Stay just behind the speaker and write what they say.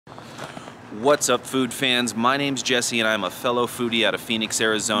What's up, food fans? My name's Jesse and I'm a fellow foodie out of Phoenix,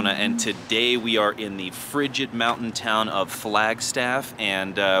 Arizona, and today we are in the frigid mountain town of Flagstaff,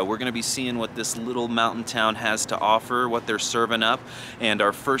 and we're going to be seeing what this little mountain town has to offer, what they're serving up. And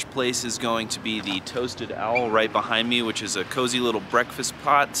our first place is going to be the Toasted Owl right behind me, which is a cozy little breakfast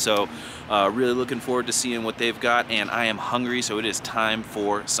pot. So really looking forward to seeing what they've got, and I am hungry, so it is time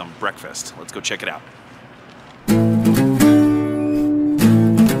for some breakfast. Let's go check it out.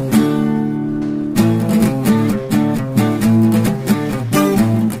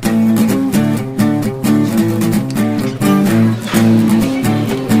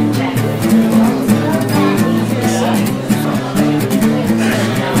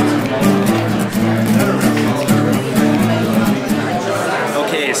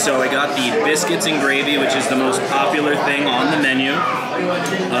 So I got the biscuits and gravy, which is the most popular thing on the menu.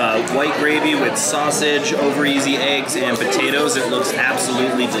 White gravy with sausage, over easy eggs, and potatoes. It looks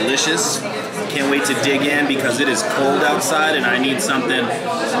absolutely delicious. Can't wait to dig in because it is cold outside and I need something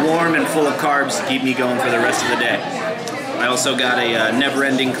warm and full of carbs to keep me going for the rest of the day. I also got a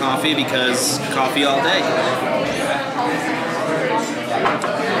never-ending coffee because coffee all day.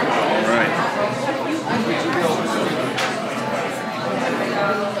 All right.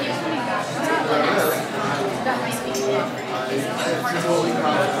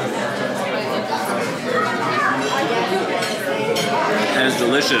 That is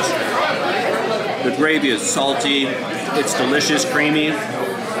delicious. The gravy is salty, it's delicious, creamy.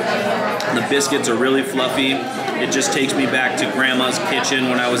 The biscuits are really fluffy. It just takes me back to Grandma's kitchen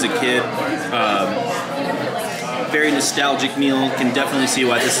when I was a kid. Very nostalgic meal. Can definitely see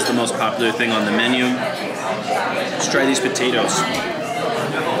why this is the most popular thing on the menu. Let's try these potatoes.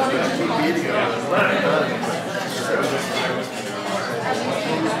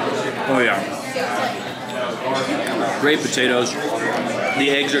 Oh yeah. Great potatoes. The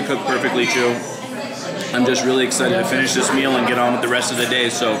eggs are cooked perfectly too. I'm just really excited to finish this meal and get on with the rest of the day.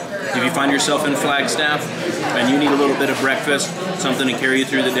 So if you find yourself in Flagstaff and you need a little bit of breakfast, something to carry you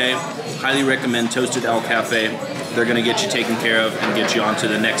through the day, highly recommend Toasted Owl Cafe. They're gonna get you taken care of and get you on to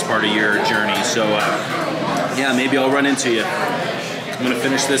the next part of your journey. So yeah, maybe I'll run into you. I'm gonna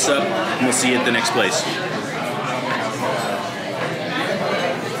finish this up and we'll see you at the next place.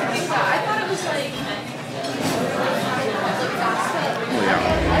 Oh yeah.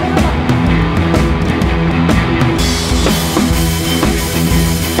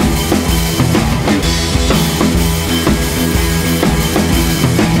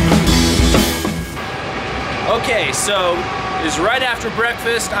 Okay, so it's right after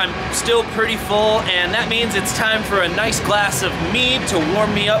breakfast. I'm still pretty full, and that means it's time for a nice glass of mead to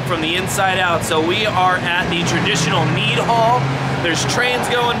warm me up from the inside out. So we are at the traditional mead hall. There's trains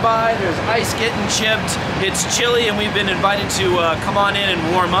going by, there's ice getting chipped, it's chilly, and we've been invited to come on in and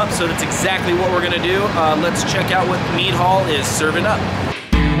warm up, so that's exactly what we're gonna do. Let's check out what the mead hall is serving up.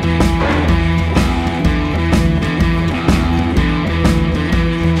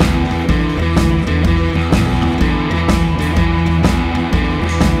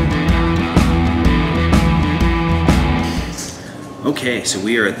 Okay, so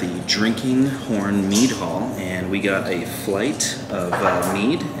we are at the Drinking Horn Mead Hall, and we got a flight of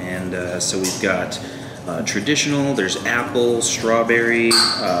mead, and so we've got traditional, there's apple, strawberry,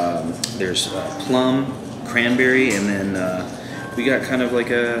 there's plum, cranberry, and then we got kind of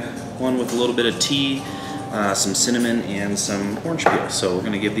like a one with a little bit of tea, some cinnamon, and some orange peel. So we're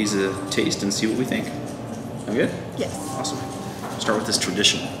gonna give these a taste and see what we think. Sound good? Yes. Awesome. Start with this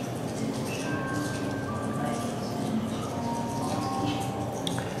traditional.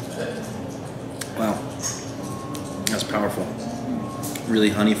 Wow, that's powerful. Really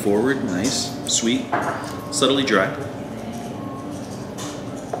honey forward, nice, sweet, subtly dry.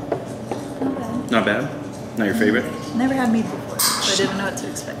 Not bad. Not bad? Not your favorite? Never had mead before, so I didn't know what to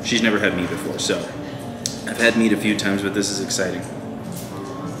expect. She's never had mead before, so I've had mead a few times, but this is exciting.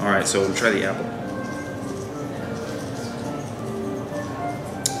 All right, so we'll try the apple.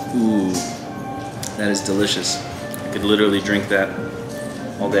 Ooh, that is delicious. I could literally drink that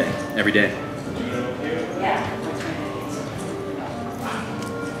all day, every day.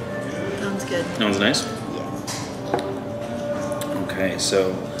 Sounds good. That one's nice? Yeah. Okay,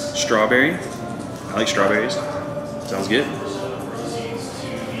 so strawberry. I like strawberries. Sounds good.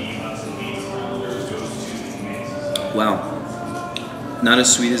 Wow. Not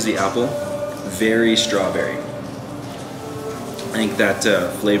as sweet as the apple. Very strawberry. I think that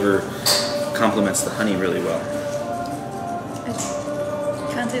flavor complements the honey really well. It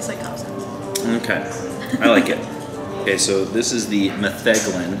kind of tastes like house. Okay, I like it. Okay, so this is the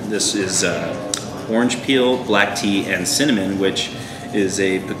metheglin. This is orange peel, black tea, and cinnamon, which is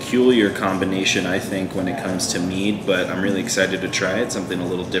a peculiar combination, I think, when it comes to mead, but I'm really excited to try it, something a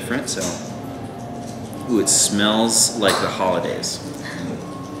little different. So, ooh, it smells like the holidays.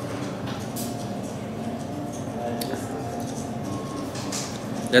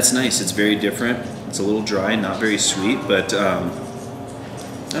 That's nice. It's very different. It's a little dry, not very sweet, but I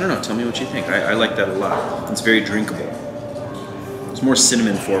don't know. Tell me what you think. I like that a lot. It's very drinkable. It's more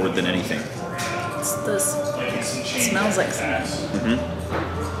cinnamon forward than anything. It smells like cinnamon. Mm-hmm.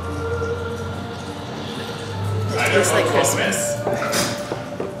 It tastes like Christmas.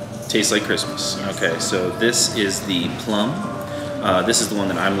 Tastes like Christmas. Okay, so this is the plum. This is the one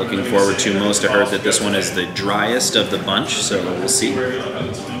that I'm looking forward to most. I heard that this one is the driest of the bunch, so we'll see.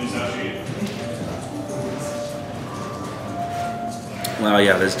 Wow,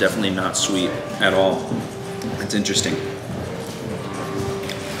 yeah, that's definitely not sweet at all. It's interesting.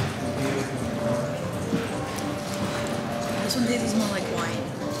 This one tastes more like wine.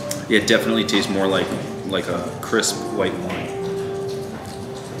 Yeah, it definitely tastes more like a crisp white wine.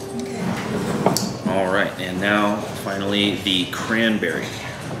 Okay. All right, and now finally the cranberry.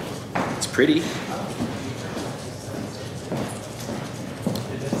 It's pretty.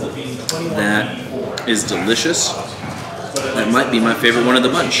 That is delicious. That might be my favorite one of the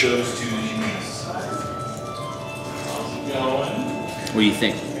bunch. What do you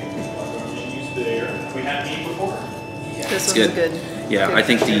think? This one's good. good. Yeah, Good. I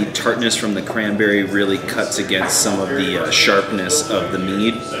think the tartness from the cranberry really cuts against some of the sharpness of the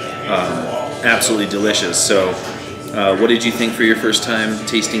mead. Absolutely delicious. So, what did you think for your first time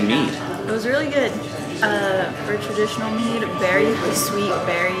tasting mead? It was really good. For traditional mead, very sweet,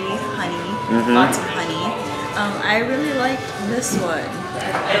 very honey, lots of honey. I really like this one.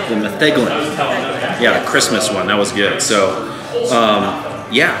 The Metheglin. Yeah, the Christmas one. That was good. So,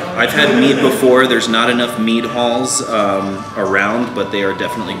 yeah, I've had mead before. There's not enough mead halls around, but they are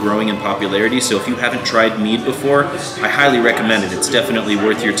definitely growing in popularity. So if you haven't tried mead before, I highly recommend it. It's definitely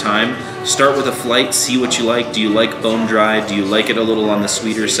worth your time. Start with a flight, see what you like. Do you like bone dry? Do you like it a little on the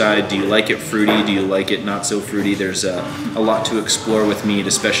sweeter side? Do you like it fruity? Do you like it not so fruity? There's a lot to explore with mead,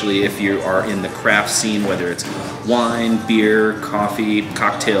 especially if you are in the craft scene, whether it's wine, beer, coffee,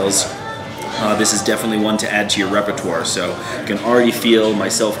 cocktails. This is definitely one to add to your repertoire. So I can already feel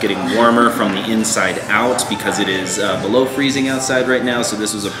myself getting warmer from the inside out because it is below freezing outside right now. So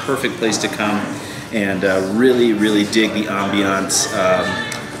this was a perfect place to come and really, really dig the ambiance.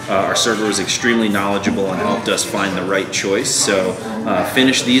 Our server was extremely knowledgeable and helped us find the right choice. So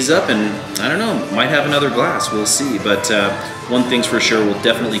finish these up and I don't know, might have another glass, we'll see. But one thing's for sure, we'll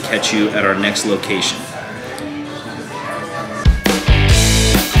definitely catch you at our next location.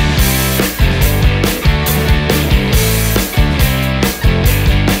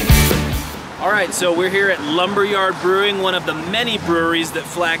 Alright, so we're here at Lumberyard Brewing, one of the many breweries that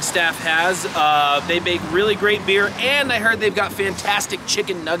Flagstaff has. They make really great beer, and I heard they've got fantastic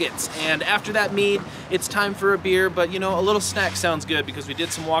chicken nuggets. And after that mead, it's time for a beer, but you know, a little snack sounds good because we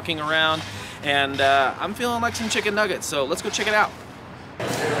did some walking around, and I'm feeling like some chicken nuggets, so let's go check it out.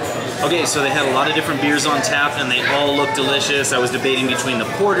 Okay, so they had a lot of different beers on tap and they all looked delicious. I was debating between the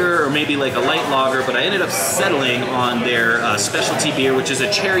porter or maybe like a light lager, but I ended up settling on their specialty beer, which is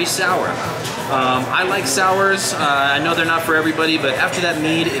a cherry sour. I like sours. I know they're not for everybody, but after that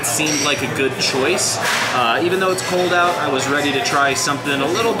mead, it seemed like a good choice. Even though it's cold out, I was ready to try something a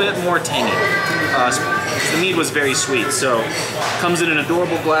little bit more tangy. The mead was very sweet, so comes in an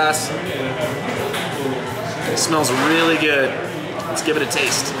adorable glass. It smells really good. Let's give it a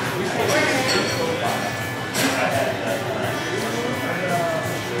taste.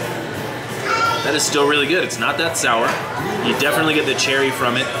 That is still really good. It's not that sour. You definitely get the cherry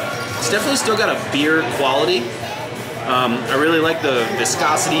from it. It's definitely still got a beer quality. I really like the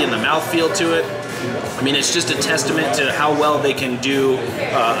viscosity and the mouthfeel to it. I mean, it's just a testament to how well they can do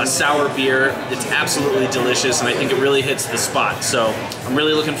a sour beer. It's absolutely delicious, and I think it really hits the spot. So I'm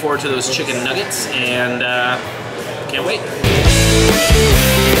really looking forward to those chicken nuggets, and can't wait.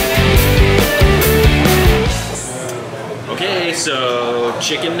 Okay, so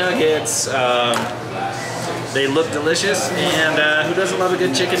chicken nuggets. They look delicious, and who doesn't love a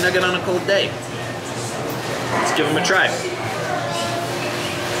good chicken nugget on a cold day? Let's give them a try.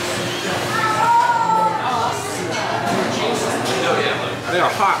 They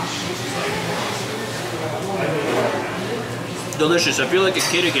are hot. Delicious. I feel like a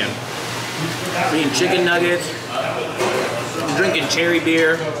kid again. Eating chicken nuggets, drinking cherry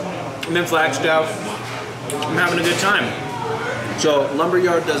beer. I'm in Flagstaff. I'm having a good time. So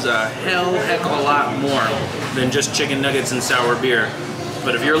Lumberyard does a heck of a lot more than just chicken nuggets and sour beer.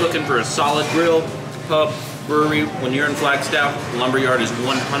 But if you're looking for a solid grill, pub, brewery, when you're in Flagstaff, Lumberyard is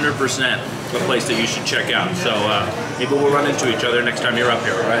 100% the place that you should check out. So maybe we'll run into each other next time you're up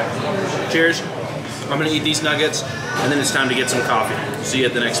here, all right? Cheers. I'm gonna eat these nuggets, and then it's time to get some coffee. See you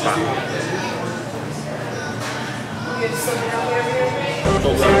at the next spot.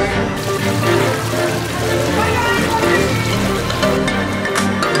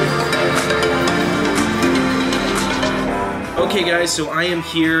 Okay guys, so I am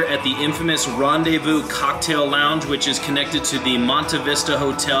here at the infamous Rendezvous Cocktail Lounge, which is connected to the Monte Vista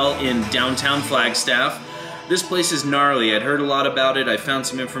Hotel in downtown Flagstaff. This place is gnarly. I'd heard a lot about it. I found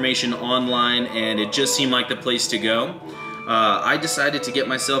some information online and it just seemed like the place to go. I decided to get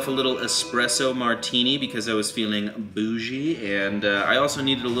myself a little espresso martini because I was feeling bougie, and I also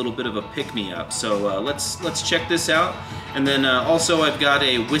needed a little bit of a pick-me-up. So let's check this out. And then also I've got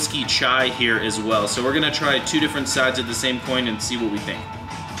a whiskey chai here as well. So we're gonna try two different sides of the same coin and see what we think.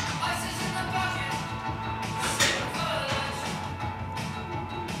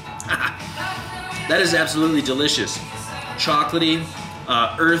 That is absolutely delicious. Chocolatey,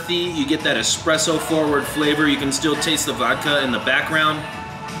 earthy, you get that espresso forward flavor. You can still taste the vodka in the background.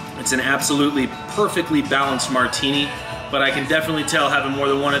 It's an absolutely perfectly balanced martini, but I can definitely tell having more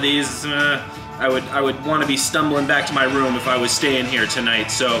than one of these, I would want to be stumbling back to my room if I was staying here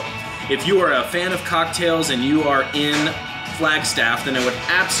tonight. So if you are a fan of cocktails and you are in Flagstaff, then I would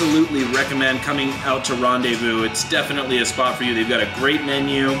absolutely recommend coming out to Rendezvous. It's definitely a spot for you. They've got a great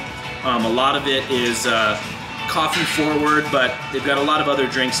menu. A lot of it is coffee forward, but they've got a lot of other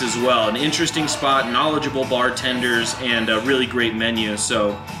drinks as well. An interesting spot, knowledgeable bartenders, and a really great menu.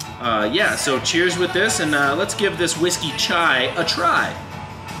 So yeah, so cheers with this, and let's give this whiskey chai a try.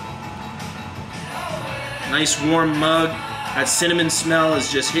 Nice warm mug. That cinnamon smell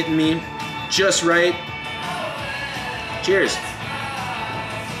is just hitting me just right. Cheers.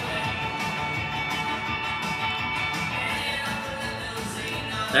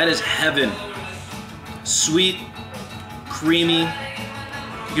 That is heaven. Sweet, creamy.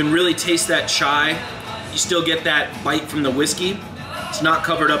 You can really taste that chai. You still get that bite from the whiskey. It's not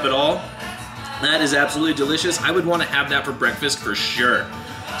covered up at all. That is absolutely delicious. I would want to have that for breakfast for sure.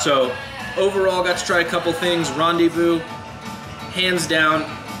 So overall, got to try a couple things. Rendezvous, hands down,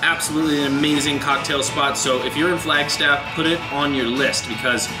 absolutely an amazing cocktail spot. So if you're in Flagstaff, put it on your list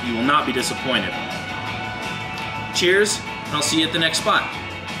because you will not be disappointed. Cheers, and I'll see you at the next spot.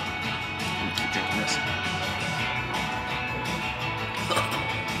 I'm gonna keep drinking this.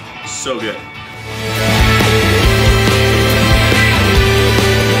 So good.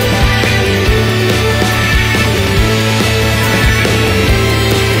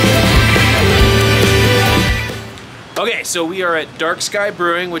 Okay, so we are at Dark Sky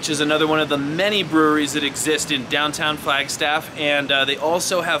Brewing, which is another one of the many breweries that exist in downtown Flagstaff, and they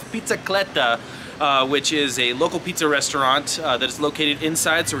also have Pizzacletta, which is a local pizza restaurant that is located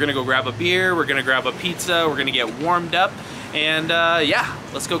inside. So we're gonna go grab a beer, we're gonna grab a pizza, we're gonna get warmed up, and yeah,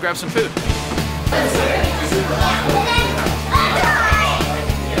 let's go grab some food.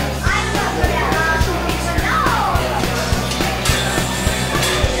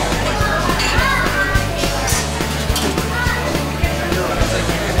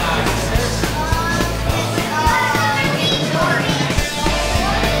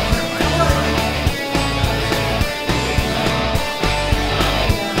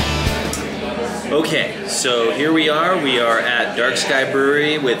 Okay, so here we are at Dark Sky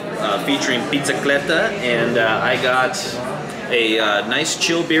Brewery with featuring Pizzacletta, and I got a nice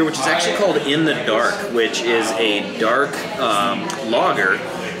chill beer, which is actually called In the Dark, which is a dark lager.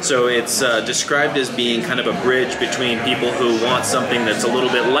 So it's described as being kind of a bridge between people who want something that's a little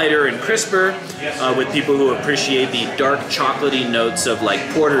bit lighter and crisper, with people who appreciate the dark chocolatey notes of like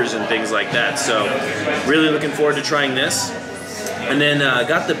porters and things like that. So really looking forward to trying this. And then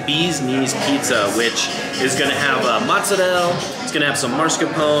got the Bee's Knees Pizza, which is going to have mozzarella, it's going to have some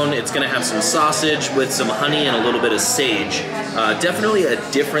mascarpone, it's going to have some sausage with some honey and a little bit of sage. Definitely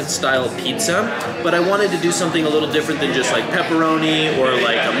a different style pizza, but I wanted to do something a little different than just like pepperoni or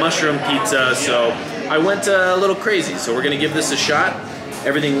like a mushroom pizza, so I went a little crazy. So we're going to give this a shot.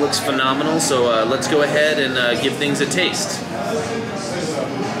 Everything looks phenomenal, so let's go ahead and give things a taste.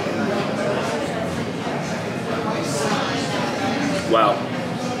 Wow.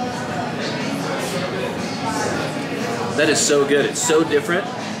 That is so good. It's so different.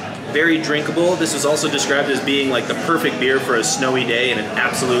 Very drinkable. This is also described as being like the perfect beer for a snowy day, and it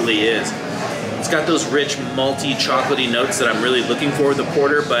absolutely is. It's got those rich, malty, chocolatey notes that I'm really looking for with the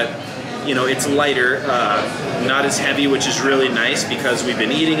porter, but you know, it's lighter, not as heavy, which is really nice because we've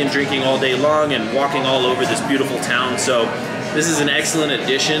been eating and drinking all day long and walking all over this beautiful town. So This is an excellent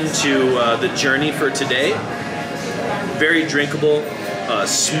addition to the journey for today. Very drinkable,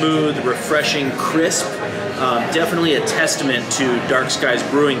 smooth, refreshing, crisp. Definitely a testament to Dark Sky's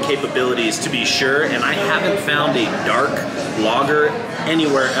brewing capabilities, to be sure, and I haven't found a dark lager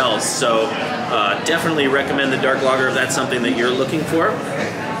anywhere else, so definitely recommend the dark lager if that's something that you're looking for.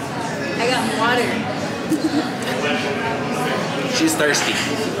 I got water. She's thirsty.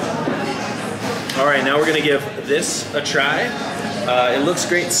 All right, now we're gonna give this a try. It looks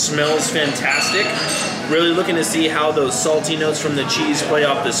great, smells fantastic. Really looking to see how those salty notes from the cheese play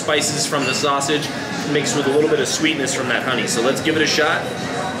off the spices from the sausage, mixed with a little bit of sweetness from that honey. So let's give it a shot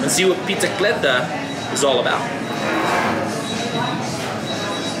and see what pizzicletta is all about.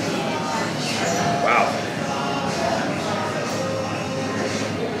 Wow.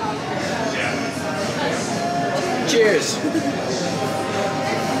 Cheers.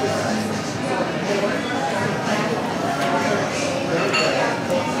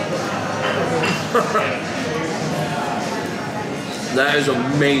 That is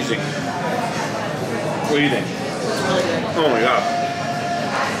amazing. What do you think? Oh my god.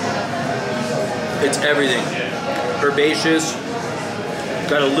 It's everything. Herbaceous.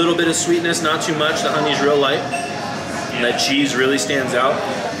 Got a little bit of sweetness, not too much. The honey's real light. And that cheese really stands out.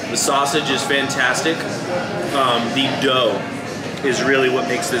 The sausage is fantastic. The dough is really what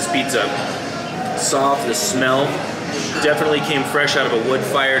makes this pizza soft. The smell definitely came fresh out of a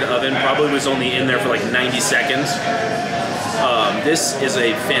wood-fired oven. Probably was only in there for like 90 seconds. This is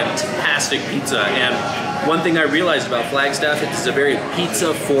a fantastic pizza, and one thing I realized about Flagstaff, it's a very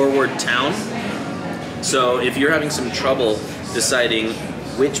pizza-forward town. So if you're having some trouble deciding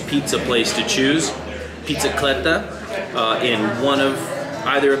which pizza place to choose, Pizzicletta in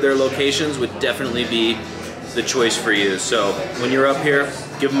either of their locations would definitely be the choice for you. So when you're up here,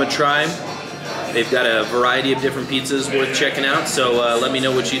 give them a try. They've got a variety of different pizzas worth checking out, so let me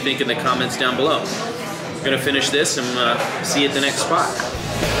know what you think in the comments down below. We're gonna finish this and see you at the next spot.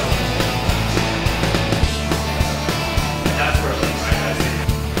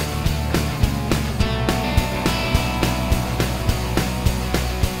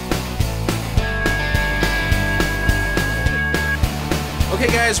 Okay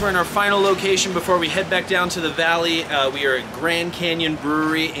guys, we're in our final location before we head back down to the valley. We are at Grand Canyon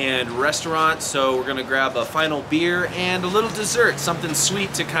Brewery and Restaurant, so we're gonna grab a final beer and a little dessert, something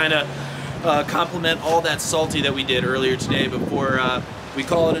sweet to kind of complement all that salty that we did earlier today before we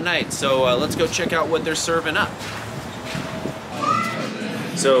call it a night. So let's go check out what they're serving up.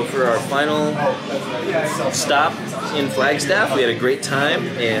 So for our final stop in Flagstaff, we had a great time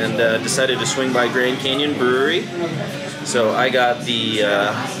and decided to swing by Grand Canyon Brewery. So I got the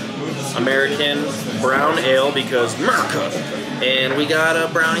American Brown Ale because America, and we got a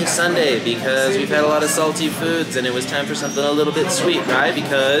Brownie Sundae because we've had a lot of salty foods and it was time for something a little bit sweet, right?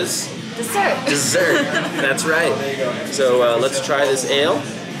 Because Dessert. dessert, that's right. So let's try this ale,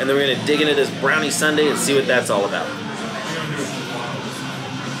 and then we're gonna dig into this Brownie Sundae and see what that's all about.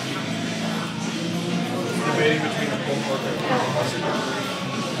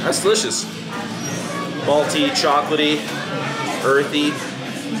 That's delicious. Malty, chocolatey, earthy,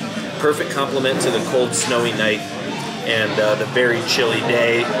 perfect complement to the cold, snowy night and the very chilly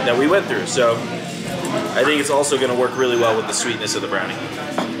day that we went through. So I think it's also going to work really well with the sweetness of the brownie.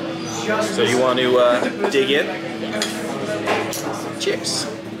 So you want to dig in? Cheers.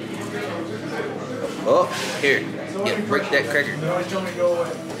 Oh, here, yeah, break that cracker.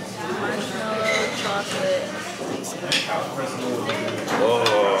 Chocolate.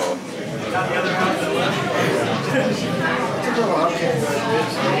 Oh.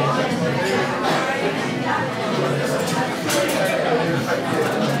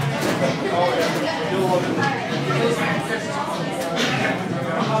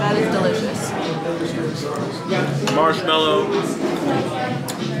 That is delicious. Marshmallow,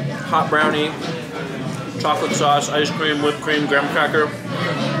 hot brownie, chocolate sauce, ice cream, whipped cream, graham cracker.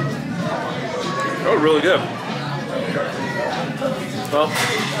 Oh, really good. Well,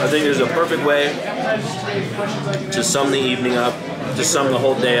 I think this is a perfect way to sum the evening up, to sum the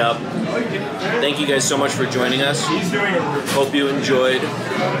whole day up. Thank you guys so much for joining us. Hope you enjoyed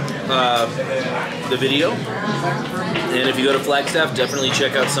the video. And if you go to Flagstaff, definitely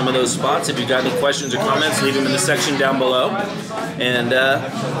check out some of those spots. If you've got any questions or comments, leave them in the section down below. And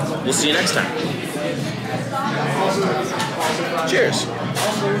we'll see you next time. Cheers.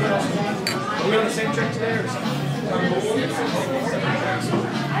 Are we on the same track today or something?